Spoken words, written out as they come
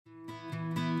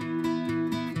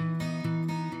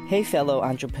Hey fellow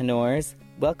entrepreneurs,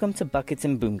 welcome to Buckets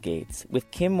and Boomgates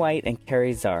with Kim White and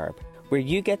Carrie Zarb, where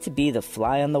you get to be the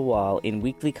fly on the wall in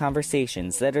weekly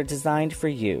conversations that are designed for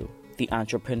you, the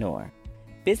entrepreneur.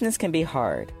 Business can be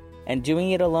hard, and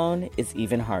doing it alone is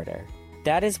even harder.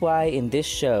 That is why in this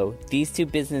show, these two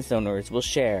business owners will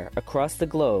share across the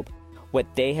globe what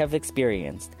they have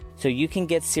experienced so you can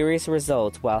get serious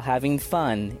results while having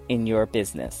fun in your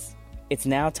business. It's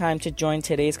now time to join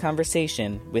today's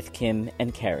conversation with Kim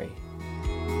and Carrie.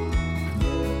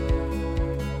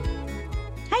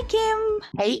 Hi, Kim.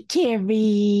 Hey,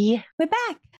 Carrie. We're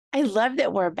back. I love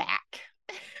that we're back.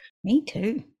 Me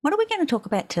too. What are we going to talk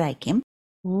about today, Kim?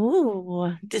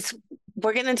 Ooh,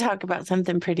 we're going to talk about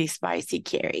something pretty spicy,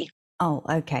 Carrie. Oh,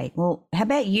 okay. Well, how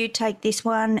about you take this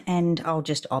one and I'll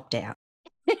just opt out?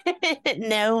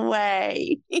 No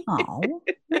way. Oh,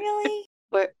 really?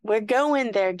 We're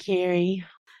going there, Carrie.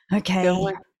 Okay.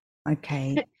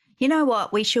 Okay. You know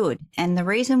what? We should. And the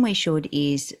reason we should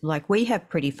is we have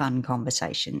pretty fun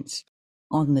conversations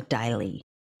on the daily.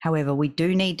 However, we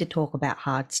do need to talk about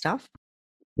hard stuff.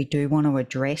 We do want to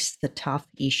address the tough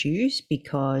issues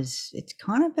because it's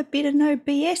kind of a bit of no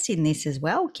BS in this as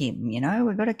well, Kim. You know,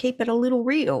 we've got to keep it a little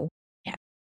real. Yeah.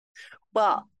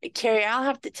 Well, Carrie, I'll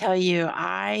have to tell you,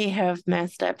 I have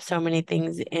messed up so many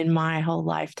things in my whole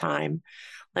lifetime.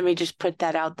 Let me just put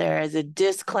that out there as a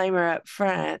disclaimer up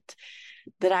front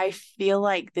that I feel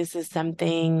like this is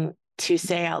something to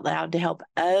say out loud to help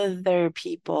other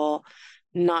people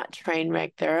not train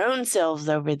wreck their own selves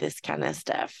over this kind of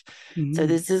stuff. Mm-hmm. So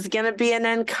this is going to be an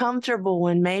uncomfortable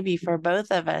one maybe for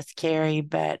both of us, Carrie,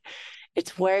 but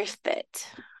it's worth it.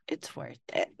 It's worth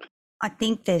it. I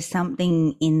think there's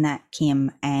something in that,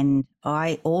 Kim, and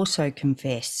I also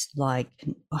confess,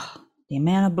 the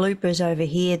amount of bloopers over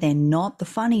here, they're not the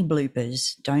funny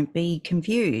bloopers. Don't be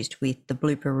confused with the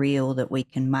blooper reel that we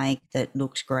can make that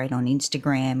looks great on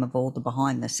Instagram of all the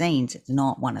behind the scenes. It's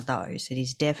not one of those. It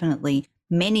is definitely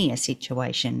many a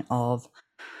situation of,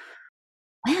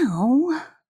 well,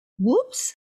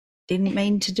 whoops, didn't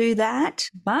mean to do that,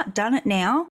 but done it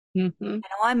now. Mm-hmm.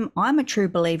 And I'm a true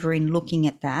believer in looking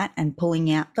at that and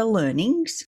pulling out the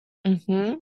learnings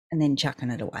and then chucking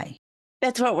it away.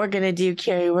 That's what we're going to do,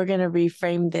 Carrie. We're going to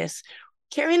reframe this.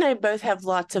 Carrie and I both have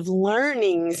lots of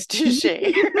learnings to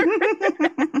share.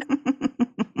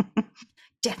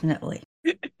 Definitely.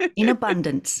 In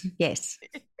abundance, yes.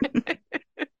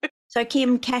 So,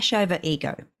 Kim, cash over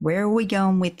ego. Where are we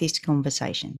going with this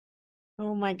conversation?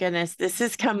 Oh, my goodness. This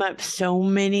has come up so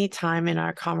many times in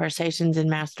our conversations and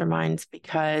masterminds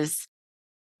because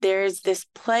there's this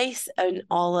place in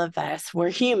all of us.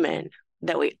 We're human,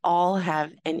 that we all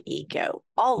have an ego,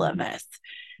 all of us.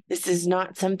 This is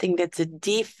not something that's a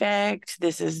defect.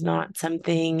 This is not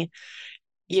something,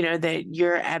 that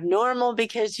you're abnormal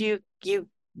because you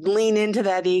lean into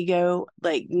that ego.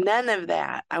 None of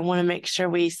that. I want to make sure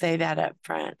we say that up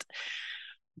front.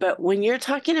 But when you're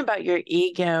talking about your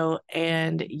ego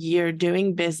and you're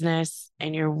doing business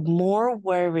and you're more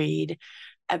worried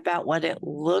about what it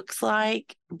looks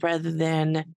like rather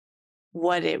than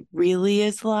what it really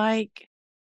is like,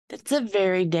 that's a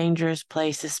very dangerous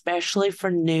place, especially for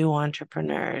new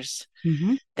entrepreneurs.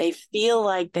 Mm-hmm. They feel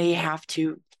like they have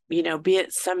to, be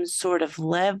at some sort of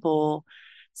level.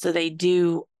 So they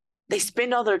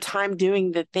spend all their time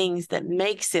doing the things that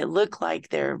makes it look like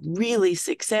they're really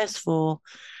successful,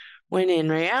 when in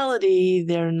reality,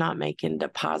 they're not making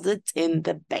deposits in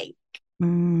the bank.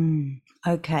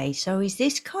 Okay, so is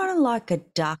this kind of like a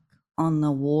duck on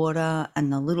the water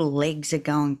and the little legs are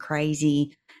going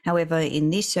crazy? However, in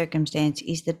this circumstance,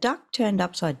 is the duck turned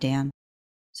upside down?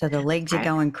 So the legs are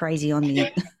going crazy on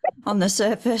the on the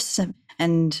surface,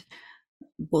 and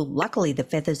well, luckily the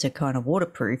feathers are kind of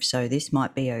waterproof, so this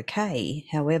might be okay.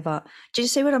 However, do you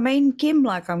see what I mean, Kim?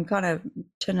 I'm kind of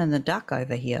turning the duck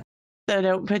over here. So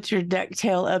don't put your duck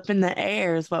tail up in the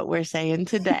air is what we're saying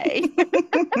today.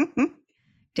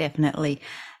 Definitely.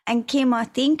 And Kim, I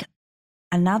think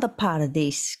another part of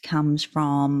this comes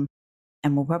from,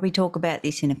 and we'll probably talk about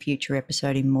this in a future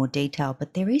episode in more detail,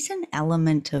 but there is an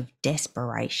element of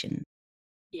desperation.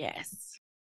 Yes.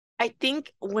 I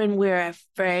think when we're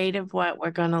afraid of what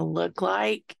we're going to look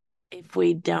like, if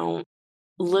we don't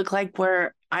look like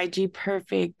we're IG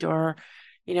perfect or,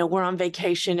 we're on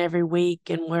vacation every week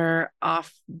and we're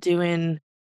off doing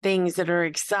things that are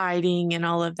exciting and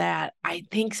all of that, I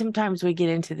think sometimes we get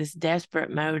into this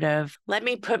desperate mode of, let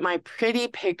me put my pretty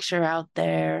picture out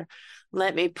there.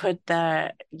 Let me put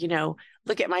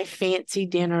look at my fancy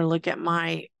dinner, look at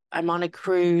I'm on a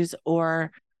cruise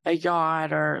or a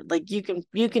yacht, or you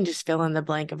can just fill in the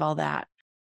blank of all that.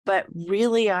 But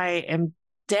really, I am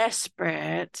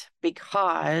desperate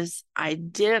because I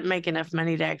didn't make enough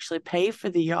money to actually pay for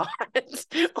the yacht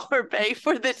or pay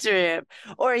for the trip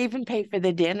or even pay for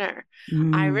the dinner.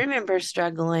 I remember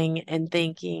struggling and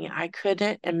thinking I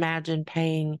couldn't imagine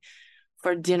paying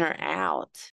for dinner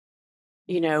out,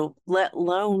 let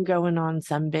alone going on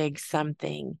some big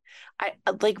something.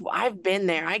 I've been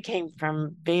there. I came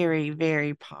from very,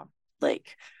 very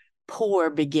poor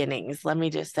beginnings. Let me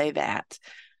just say that.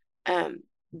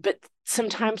 But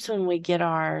sometimes when we get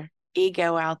our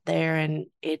ego out there and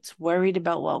it's worried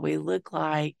about what we look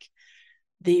like,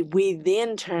 we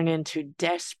then turn into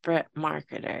desperate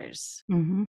marketers.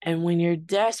 Mm-hmm. And when you're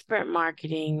desperate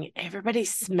marketing, everybody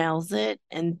smells it.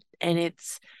 And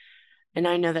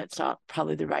I know that's not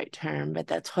probably the right term, but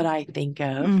that's what I think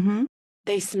of. Mm-hmm.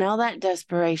 They smell that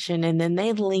desperation and then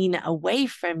they lean away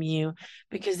from you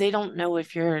because they don't know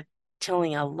if you're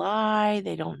telling a lie.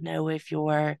 They don't know if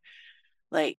you're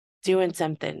doing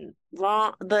something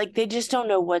wrong. They just don't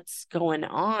know what's going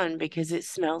on because it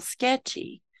smells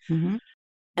sketchy. Mm-hmm.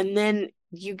 And then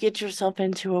you get yourself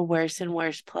into a worse and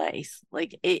worse place.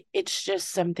 It's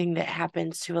just something that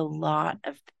happens to a lot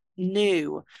of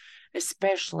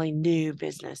especially new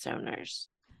business owners.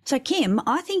 So, Kim,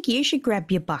 I think you should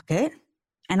grab your bucket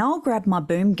and I'll grab my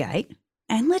boom gate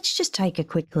and let's just take a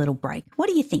quick little break. What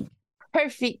do you think?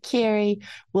 Perfect, Carrie.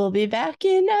 We'll be back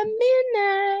in a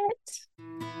minute.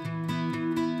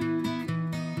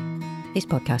 This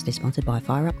podcast is sponsored by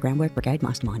Fire Up Groundwork Brigade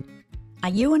Mastermind. Are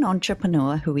you an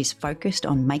entrepreneur who is focused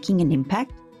on making an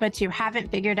impact, but you haven't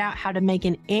figured out how to make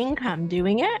an income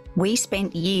doing it? We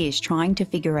spent years trying to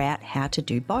figure out how to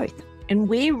do both. And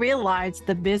we realized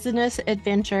the business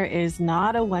adventure is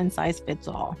not a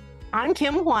one-size-fits-all. I'm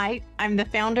Kim White. I'm the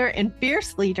founder and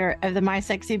fierce leader of the My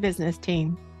Sexy Business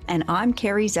team. And I'm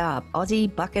Kerry Zarb,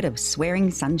 Aussie bucket of swearing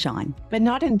sunshine. But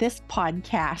not in this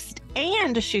podcast.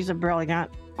 And she's a brilliant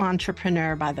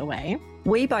entrepreneur, by the way.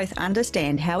 We both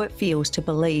understand how it feels to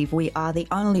believe we are the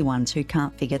only ones who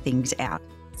can't figure things out.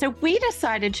 So we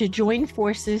decided to join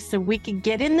forces so we could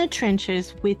get in the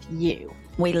trenches with you.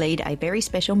 We lead a very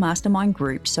special mastermind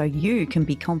group so you can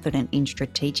be confident in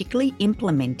strategically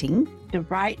implementing the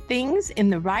right things in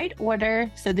the right order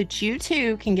so that you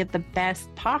too can get the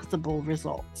best possible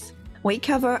results. We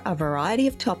cover a variety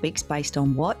of topics based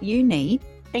on what you need,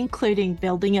 including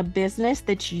building a business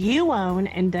that you own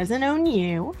and doesn't own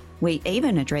you. We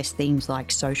even address themes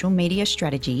like social media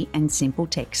strategy and simple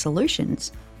tech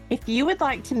solutions. If you would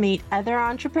like to meet other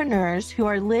entrepreneurs who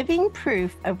are living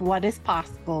proof of what is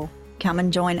possible, come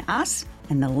and join us,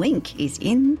 and the link is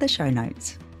in the show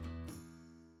notes.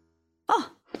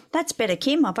 Oh, that's better,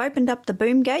 Kim. I've opened up the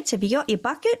boom gates. Have you got your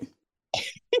bucket?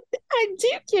 I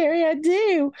do, Carrie, I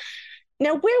do.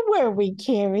 Now, where were we,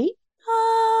 Carrie?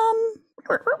 Oh,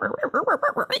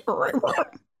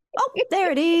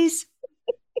 there it is.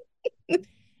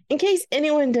 In case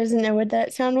anyone doesn't know what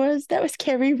that sound was, that was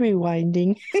Carrie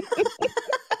rewinding.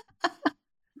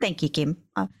 Thank you, Kim.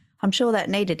 I'm sure that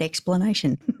needed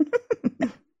explanation.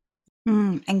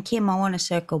 And Kim, I want to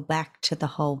circle back to the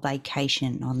whole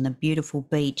vacation on the beautiful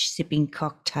beach, sipping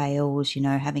cocktails,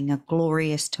 having a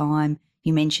glorious time.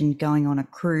 You mentioned going on a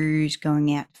cruise,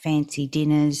 going out to fancy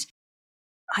dinners.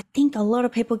 I think a lot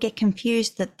of people get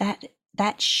confused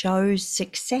that shows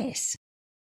success.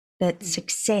 That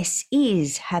success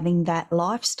is having that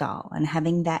lifestyle and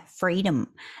having that freedom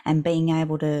and being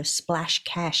able to splash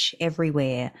cash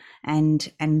everywhere and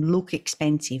look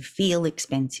expensive, feel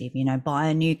expensive, buy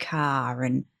a new car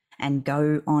and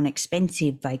go on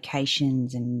expensive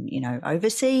vacations and,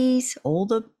 overseas, all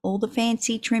the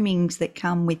fancy trimmings that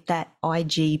come with that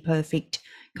IG perfect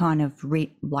kind of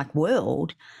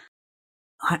world.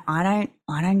 I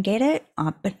don't get it.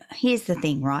 But here's the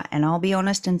thing, right? And I'll be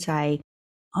honest and say,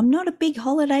 I'm not a big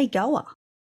holiday goer.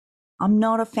 I'm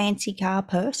not a fancy car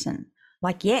person.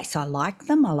 Yes, I like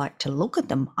them. I like to look at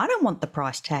them. I don't want the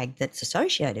price tag that's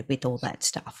associated with all that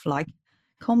stuff.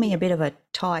 Call me a bit of a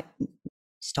tight,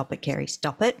 stop it, Kerry,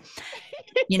 stop it.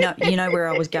 You know where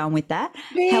I was going with that.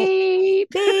 Beep.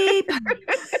 Beep.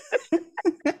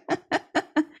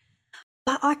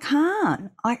 But I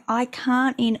can't. I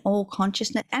can't in all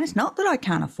consciousness. And it's not that I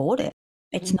can't afford it.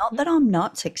 It's not that I'm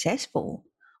not successful.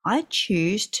 I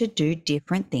choose to do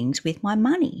different things with my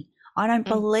money. I don't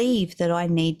believe that I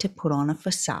need to put on a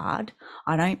facade.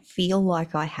 I don't feel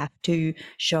like I have to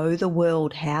show the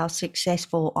world how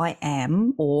successful I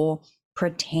am or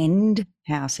pretend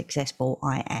how successful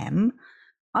I am.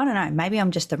 I don't know. Maybe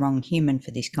I'm just the wrong human for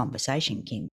this conversation,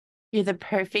 Kim. You're the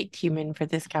perfect human for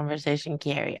this conversation,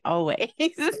 Carrie, always.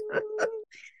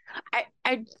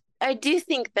 I do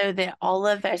think, though, that all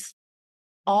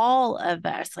all of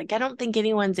us, like, I don't think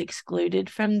anyone's excluded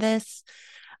from this.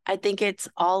 I think it's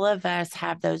all of us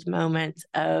have those moments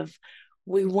of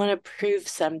we want to prove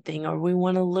something or we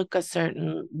want to look a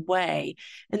certain way.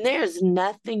 And there's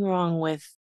nothing wrong with,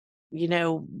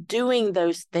 doing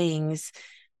those things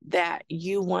that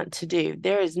you want to do.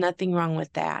 There is nothing wrong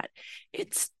with that.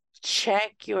 It's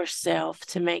check yourself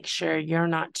to make sure you're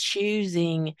not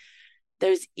choosing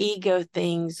those ego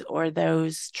things or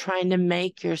those trying to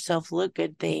make yourself look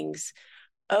good things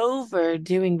over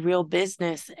doing real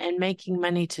business and making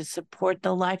money to support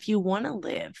the life you want to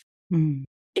live. Mm.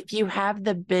 If you have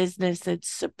the business that's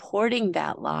supporting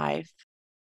that life,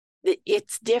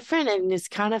 it's different. And it's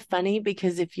kind of funny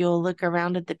because if you'll look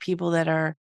around at the people that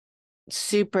are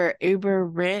super uber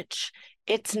rich,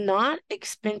 it's not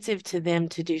expensive to them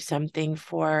to do something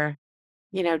for,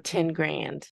 10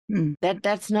 grand. Mm.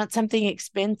 That's not something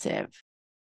expensive.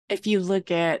 If you look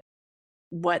at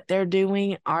what they're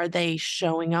doing, are they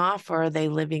showing off or are they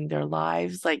living their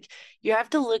lives? Like, you have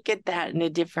to look at that in a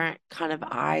different kind of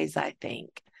eyes, I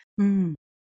think. Mm.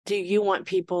 Do you want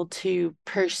people to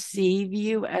perceive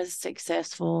you as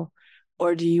successful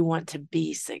or do you want to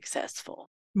be successful?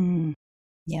 Mm.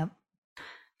 Yep.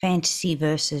 Fantasy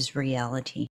versus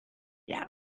reality. Yeah.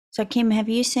 So, Kim, have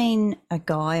you seen a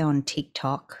guy on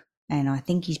TikTok? And I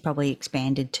think he's probably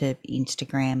expanded to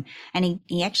Instagram. And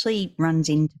he actually runs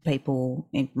into people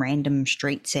in random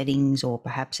street settings or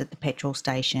perhaps at the petrol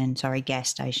station. Sorry, gas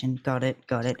station. Got it.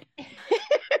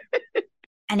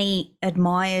 And he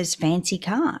admires fancy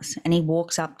cars. And he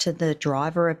walks up to the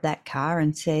driver of that car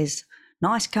and says,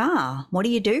 "Nice car. What do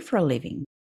you do for a living?"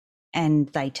 And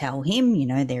they tell him,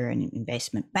 they're an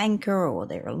investment banker or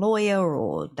they're a lawyer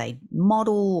or they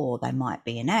model or they might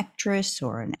be an actress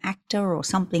or an actor or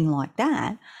something like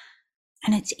that.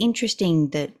 And it's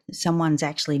interesting that someone's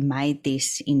actually made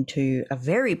this into a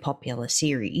very popular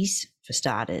series for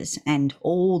starters, and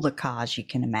all the cars you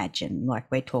can imagine, like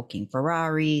we're talking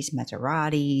Ferraris,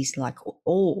 Maseratis, like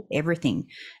everything.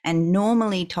 And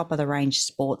normally top of the range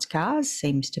sports cars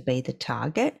seems to be the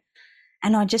target.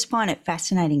 And I just find it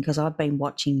fascinating because I've been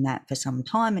watching that for some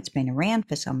time. It's been around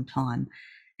for some time.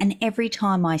 And every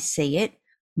time I see it,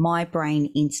 my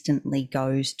brain instantly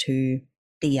goes to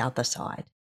the other side.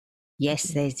 Yes,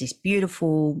 there's this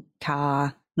beautiful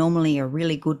car, normally a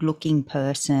really good looking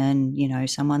person,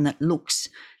 someone that looks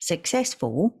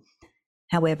successful.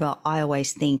 However, I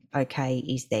always think, okay,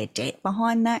 is there debt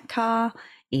behind that car?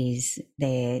 Is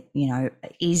there,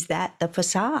 is that the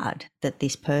facade that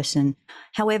this person,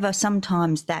 however,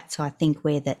 sometimes that's, I think,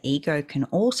 where the ego can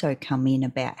also come in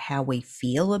about how we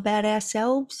feel about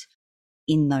ourselves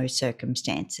in those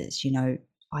circumstances.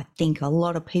 I think a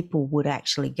lot of people would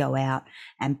actually go out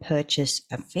and purchase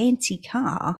a fancy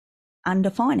car under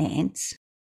finance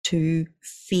to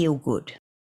feel good.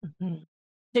 Mm-hmm.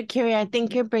 So, Carrie, I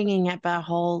think you're bringing up a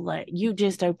whole, you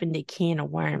just opened a can of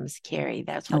worms, Carrie.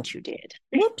 That's what you did.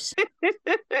 Whoops.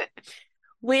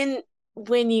 When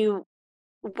you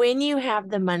have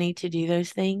the money to do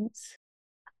those things,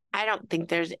 I don't think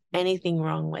there's anything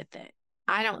wrong with it.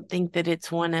 I don't think that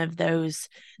it's one of those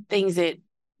things that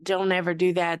don't ever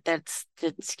do that. That's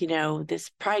this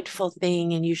prideful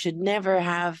thing and you should never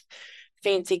have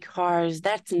fancy cars.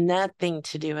 That's nothing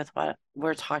to do with what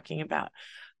we're talking about.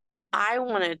 I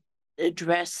want to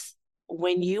address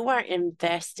when you are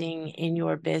investing in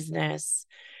your business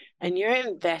and you're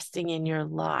investing in your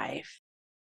life,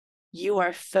 you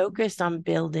are focused on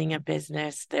building a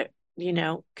business that,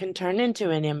 can turn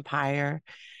into an empire.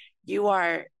 You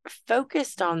are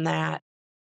focused on that.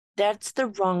 That's the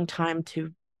wrong time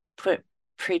to put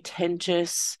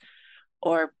pretentious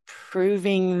or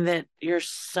proving that you're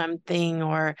something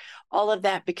or all of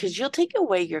that, because you'll take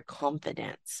away your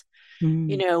confidence.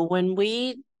 When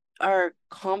we are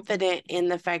confident in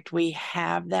the fact we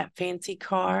have that fancy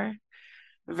car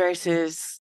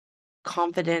versus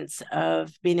confidence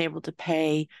of being able to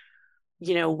pay,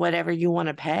 whatever you want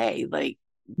to pay, like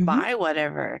buy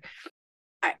whatever.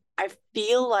 I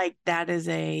feel like that is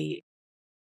a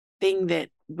thing that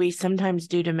we sometimes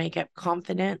do to make up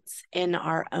confidence in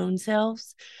our own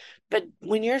selves. But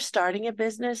when you're starting a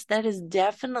business, that is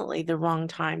definitely the wrong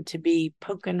time to be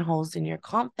poking holes in your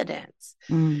confidence.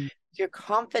 Your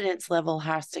confidence level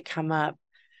has to come up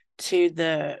to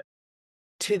the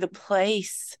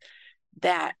place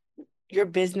that your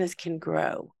business can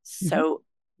grow. So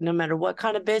no matter what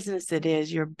kind of business it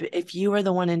is, if you are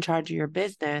the one in charge of your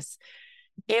business,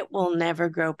 it will never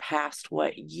grow past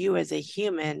what you as a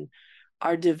human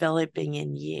are developing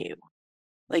in you.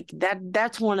 Like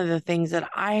that's one of the things that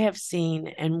I have seen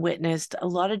and witnessed a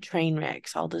lot of train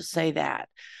wrecks. I'll just say that.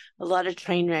 A lot of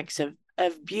train wrecks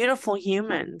of beautiful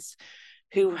humans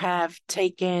who have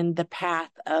taken the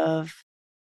path of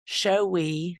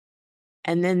showy,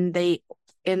 and then they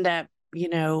end up,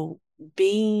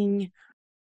 being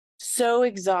so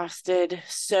exhausted,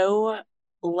 so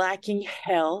lacking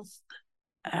health,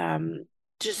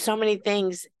 just so many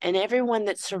things. And everyone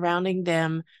that's surrounding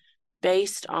them,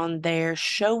 based on their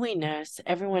showiness,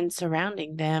 everyone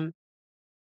surrounding them,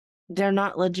 they're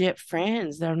not legit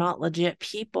friends. They're not legit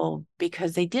people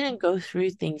because they didn't go through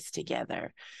things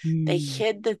together. They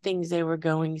hid the things they were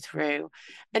going through.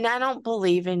 And I don't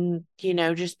believe in,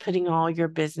 just putting all your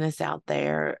business out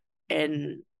there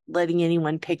and letting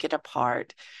anyone pick it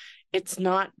apart. It's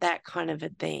not that kind of a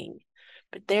thing.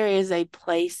 But there is a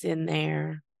place in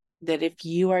there that if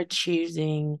you are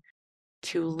choosing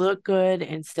to look good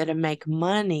instead of make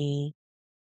money,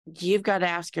 you've got to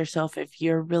ask yourself if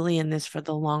you're really in this for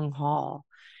the long haul,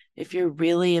 if you're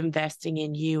really investing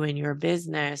in you and your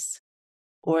business,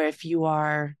 or if you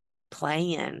are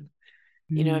playing,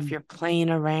 if you're playing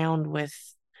around with,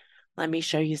 let me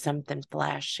show you something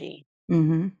flashy.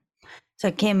 Mm-hmm.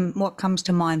 So, Kim, what comes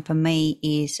to mind for me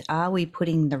is, are we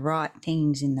putting the right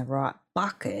things in the right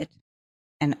bucket,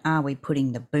 and are we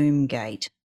putting the boom gate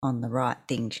on the right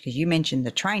things? Because you mentioned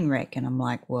the train wreck, and I'm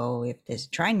like, well, if there's a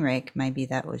train wreck, maybe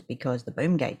that was because the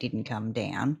boom gate didn't come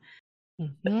down.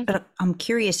 Mm-hmm. But I'm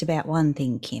curious about one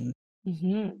thing, Kim.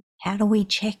 Mm-hmm. How do we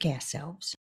check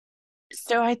ourselves?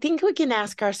 So I think we can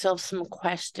ask ourselves some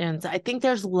questions. I think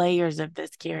there's layers of this,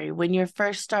 Carrie. When you're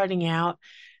first starting out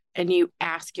and you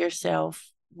ask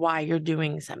yourself why you're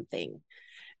doing something.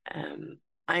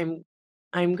 I'm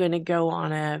going to go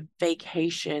on a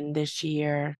vacation this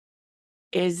year.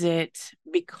 Is it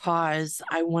because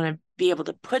I want to be able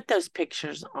to put those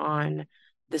pictures on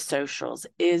the socials?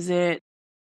 Is it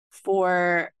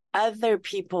for other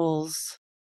people's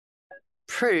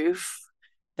proof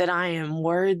that I am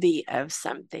worthy of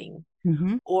something?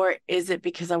 Mm-hmm. Or is it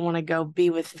because I want to go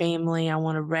be with family? I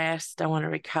want to rest. I want to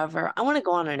recover. I want to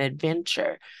go on an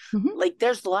adventure. Mm-hmm. Like,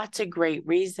 there's lots of great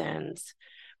reasons.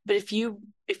 But if you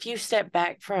step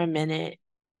back for a minute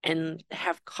and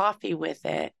have coffee with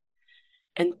it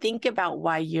and think about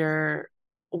why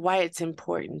it's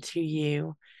important to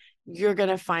you, you're going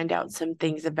to find out some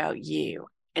things about you.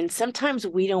 And sometimes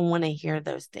we don't want to hear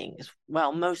those things.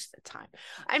 Well, most of the time.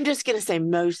 I'm just going to say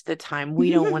most of the time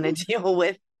we don't want to deal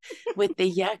with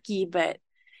the yucky. But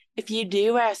if you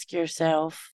do ask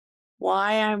yourself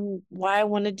why I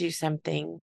want to do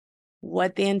something,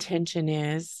 what the intention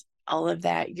is, all of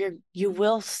that, you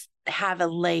will have a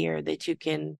layer that you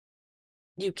can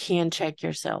check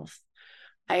yourself.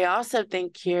 I also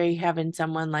think, Carrie, having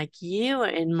someone like you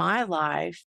in my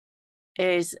life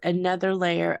is another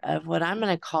layer of what I'm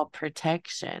going to call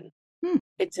protection.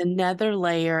 It's another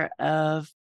layer of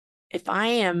if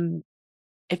I'm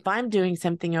doing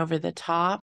something over the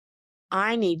top,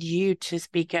 I need you to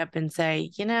speak up and say,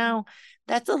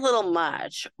 that's a little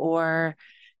much, or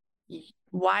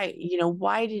why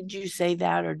did you say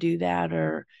that or do that?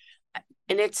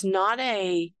 And it's not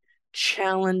a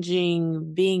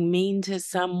challenging being mean to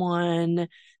someone.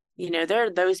 There are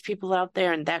those people out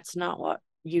there, and that's not what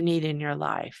you need in your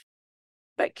life.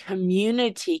 But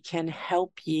community can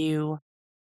help you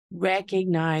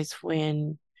recognize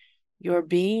when you're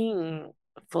being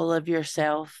full of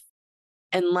yourself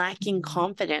and lacking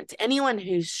confidence. Anyone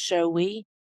who's showy,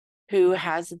 who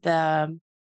has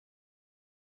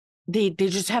they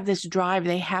just have this drive,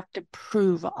 they have to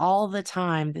prove all the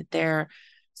time that they're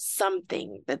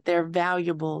something, that they're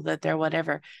valuable, that they're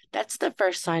whatever. That's the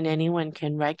first sign anyone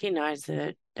can recognize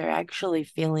that they're actually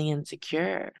feeling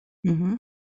insecure. Mm-hmm.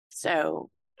 So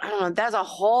I don't know. That's a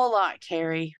whole lot,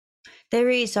 Carrie. There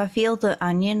is. I feel the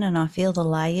onion and I feel the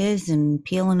layers and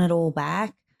peeling it all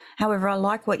back. However, I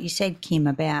like what you said, Kim,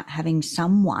 about having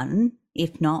someone,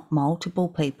 if not multiple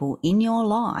people in your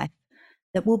life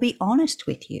that will be honest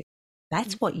with you.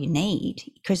 That's what you need,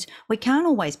 because we can't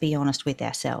always be honest with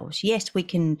ourselves. Yes, we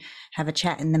can have a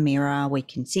chat in the mirror, we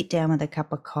can sit down with a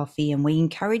cup of coffee, and we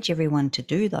encourage everyone to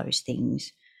do those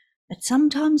things. But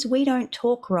sometimes we don't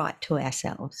talk right to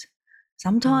ourselves.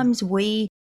 Sometimes the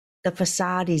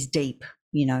facade is deep,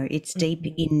 it's deep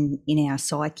in our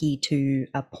psyche to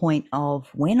a point of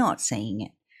we're not seeing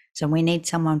it. So we need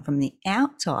someone from the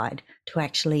outside to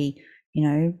actually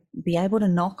be able to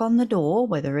knock on the door,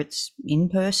 whether it's in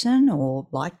person or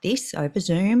like this over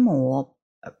Zoom or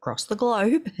across the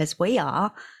globe as we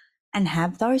are, and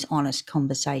have those honest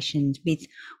conversations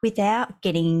without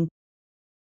getting,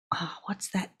 what's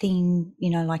that thing,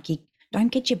 like you don't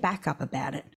get your back up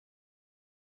about it.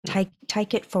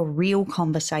 Take it for real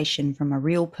conversation from a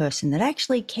real person that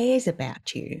actually cares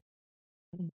about you.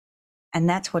 And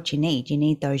that's what you need. You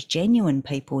need those genuine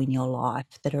people in your life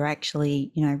that are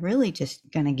actually, really just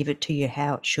going to give it to you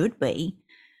how it should be,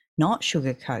 not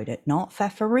sugarcoat it, not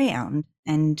faff around,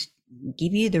 and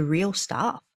give you the real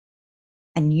stuff.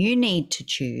 And you need to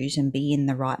choose and be in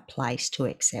the right place to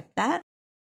accept that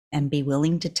and be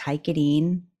willing to take it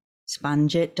in,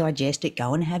 sponge it, digest it,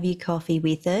 go and have your coffee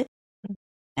with it,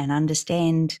 and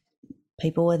understand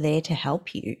people are there to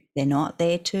help you. They're not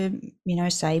there to,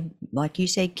 say, like you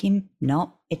said, Kim,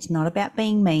 no, it's not about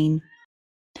being mean.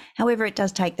 However, it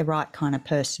does take the right kind of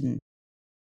person.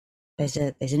 There's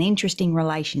an interesting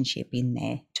relationship in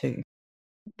there too.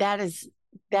 That is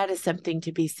something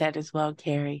to be said as well,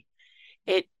 Carrie.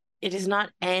 It is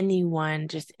not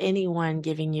just anyone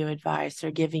giving you advice or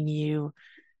giving you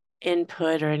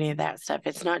input or any of that stuff.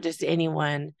 It's not just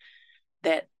anyone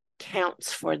that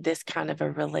counts for this kind of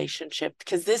a relationship,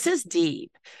 because this is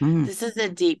deep. This is a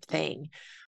deep thing.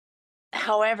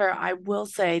 However, I will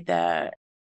say the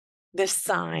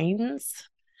signs,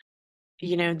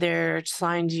 there are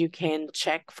signs you can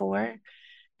check for.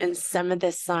 And some of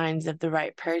the signs of the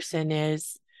right person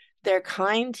is they're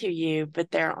kind to you,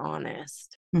 but they're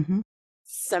honest. Mm-hmm.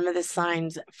 Some of the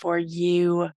signs for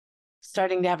you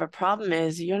starting to have a problem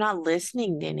is you're not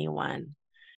listening to anyone.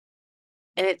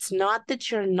 And it's not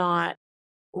that you're not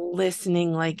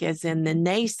listening, like as in the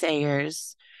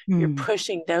naysayers, you're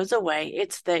pushing those away.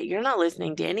 It's that you're not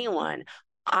listening to anyone.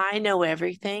 I know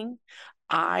everything.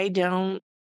 I don't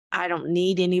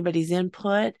need anybody's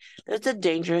input. That's a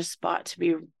dangerous spot to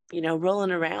be,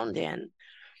 rolling around in.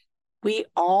 We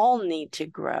all need to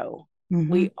grow.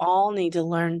 We all need to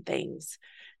learn things.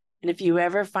 And if you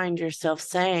ever find yourself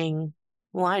saying,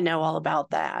 well, I know all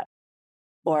about that,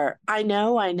 or I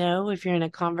know, if you're in a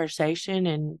conversation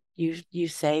and you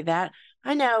say that,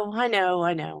 I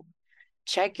know,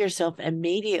 check yourself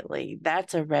immediately.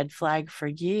 That's a red flag for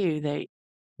you that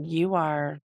you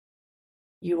are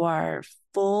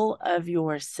full of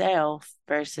yourself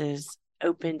versus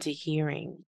open to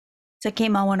hearing. So,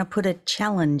 Kim, I want to put a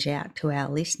challenge out to our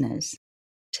listeners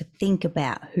to think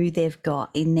about who they've got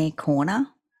in their corner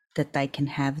that they can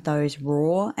have those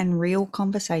raw and real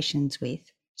conversations with,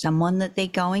 someone that they're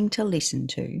going to listen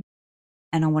to.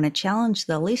 And I want to challenge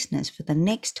the listeners for the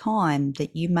next time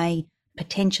that you may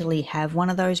potentially have one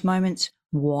of those moments.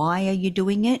 Why are you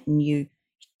doing it? And you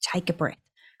take a breath,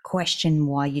 question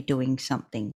why you're doing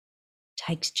something. It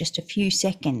takes just a few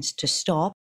seconds to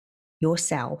stop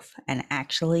yourself and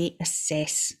actually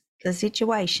assess the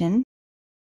situation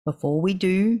before we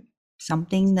do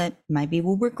something that maybe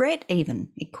we'll regret even.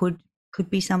 It could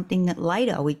be something that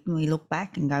later we look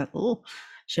back and go, oh,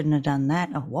 shouldn't have done that.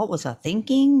 Or what was I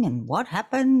thinking and what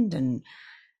happened?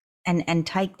 And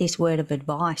take this word of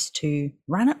advice to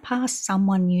run it past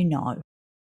someone you know.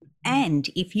 And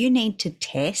if you need to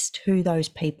test who those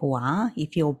people are,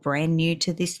 if you're brand new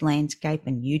to this landscape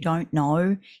and you don't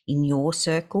know in your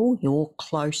circle, your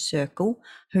close circle,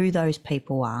 who those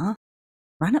people are,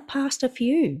 run it past a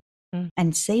few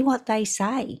and see what they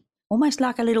say. Almost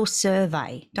like a little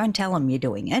survey. Don't tell them you're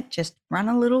doing it. Just run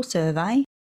a little survey,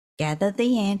 gather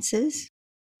the answers,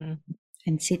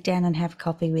 and sit down and have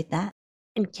coffee with that.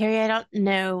 And Carrie, I don't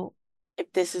know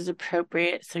if this is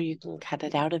appropriate, so you can cut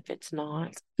it out if it's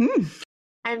not.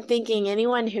 I'm thinking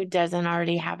anyone who doesn't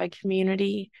already have a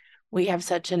community, we have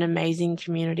such an amazing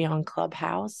community on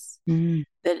Clubhouse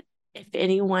that if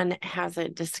anyone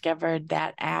hasn't discovered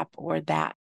that app or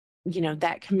that,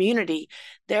 that community,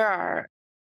 there are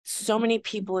so many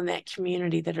people in that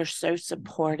community that are so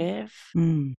supportive.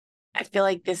 I feel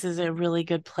like this is a really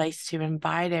good place to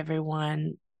invite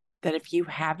everyone that if you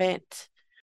haven't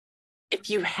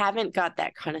got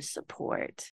that kind of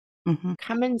support,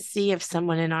 come and see if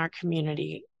someone in our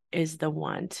community is the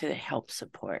one to help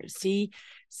support. See,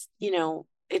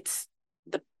 it's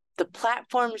the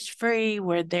platform's free.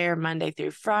 We're there Monday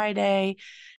through Friday.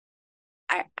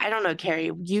 I don't know,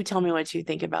 Carrie, you tell me what you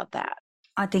think about that.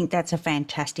 I think that's a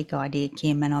fantastic idea,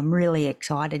 Kim, and I'm really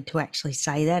excited to actually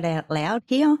say that out loud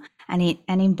here and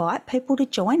invite people to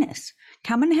join us.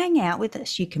 Come and hang out with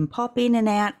us. You can pop in and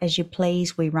out as you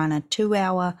please. We run a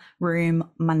 2-hour room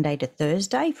Monday to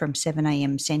Thursday from 7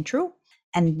 a.m. Central,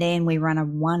 and then we run a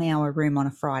 1-hour room on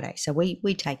a Friday. So we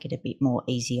take it a bit more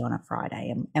easy on a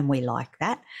Friday, and we like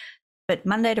that. But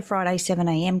Monday to Friday, 7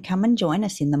 a.m., come and join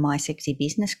us in the My Sexy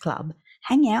Business Club.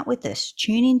 Hang out with us.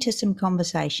 Tune into some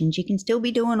conversations. You can still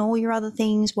be doing all your other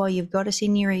things while you've got us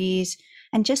in your ears,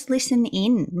 and just listen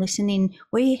in.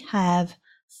 We have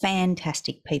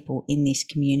fantastic people in this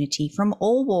community from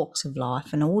all walks of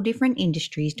life and all different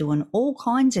industries doing all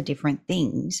kinds of different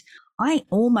things. I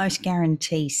almost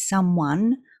guarantee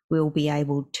someone will be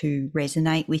able to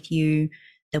resonate with you.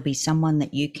 There'll be someone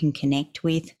that you can connect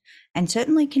with, and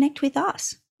certainly connect with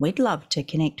us. We'd love to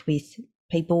connect with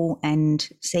people and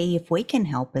see if we can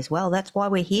help as well. That's why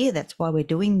we're here. That's why we're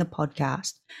doing the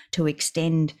podcast, to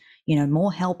extend,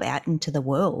 more help out into the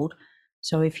world.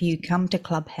 So if you come to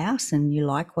Clubhouse and you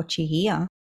like what you hear,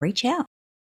 reach out.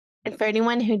 And for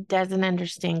anyone who doesn't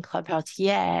understand Clubhouse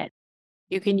yet,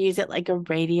 you can use it like a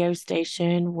radio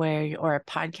station or a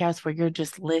podcast where you're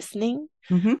just listening,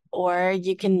 or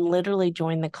you can literally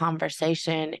join the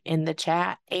conversation in the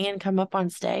chat and come up on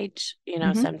stage,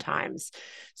 sometimes.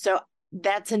 So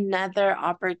that's another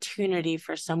opportunity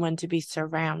for someone to be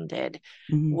surrounded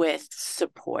with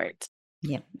support.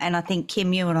 Yeah. And I think,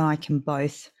 Kim, you and I can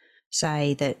both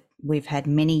say that we've had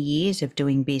many years of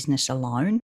doing business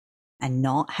alone and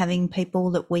not having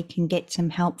people that we can get some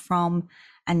help from.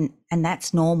 And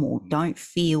that's normal. Don't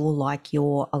feel like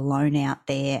you're alone out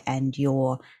there and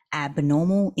you're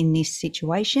abnormal in this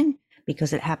situation,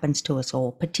 because it happens to us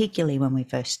all, particularly when we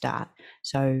first start.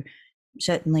 So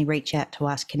certainly reach out to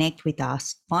us, connect with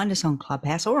us, find us on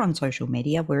Clubhouse or on social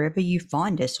media, wherever you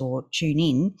find us, or tune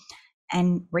in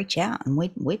and reach out, and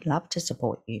we'd love to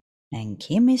support you. And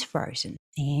Kim is frozen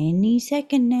any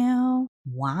second now.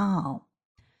 Wow.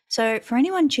 So for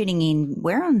anyone tuning in,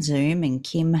 we're on Zoom and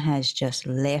Kim has just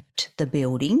left the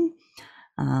building.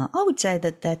 I would say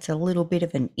that that's a little bit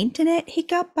of an internet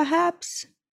hiccup, perhaps.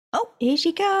 Oh, here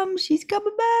she comes. She's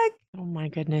coming back. Oh my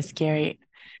goodness, Gary.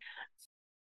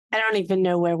 I don't even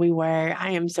know where we were.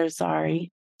 I am so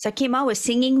sorry. So, Kim, I was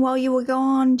singing while you were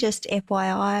gone. Just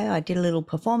FYI, I did a little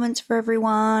performance for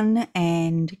everyone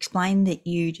and explained that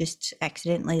you just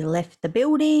accidentally left the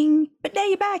building. But now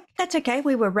you're back. That's okay.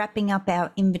 We were wrapping up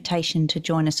our invitation to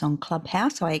join us on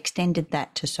Clubhouse. I extended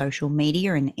that to social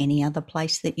media and any other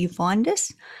place that you find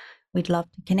us. We'd love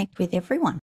to connect with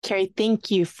everyone. Carrie,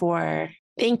 thank you for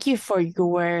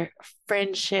your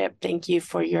friendship. Thank you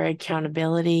for your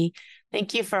accountability.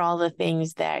 Thank you for all the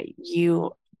things that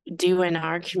you do in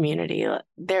our community.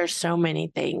 There's so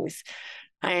many things.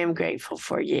 I am grateful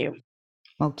for you.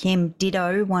 Well, Kim,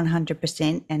 ditto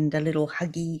 100%, and a little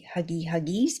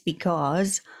huggies,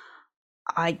 because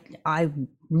I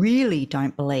really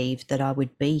don't believe that I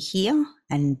would be here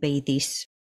and be this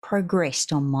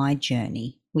progressed on my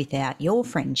journey without your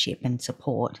friendship and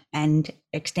support, and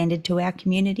extended to our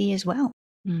community as well.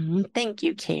 Thank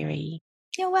you, Carrie.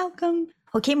 You're welcome.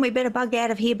 Well, Kim, we better bug out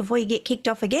of here before you get kicked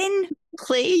off again.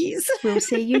 Please. We'll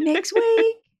see you next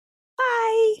week.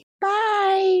 Bye.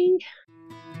 Bye.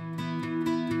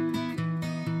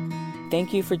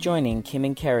 Thank you for joining Kim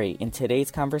and Carrie in today's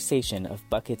conversation of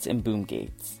Buckets and Boom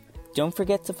Gates. Don't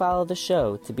forget to follow the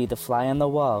show to be the fly on the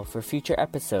wall for future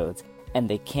episodes, and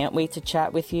they can't wait to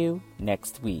chat with you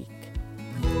next week.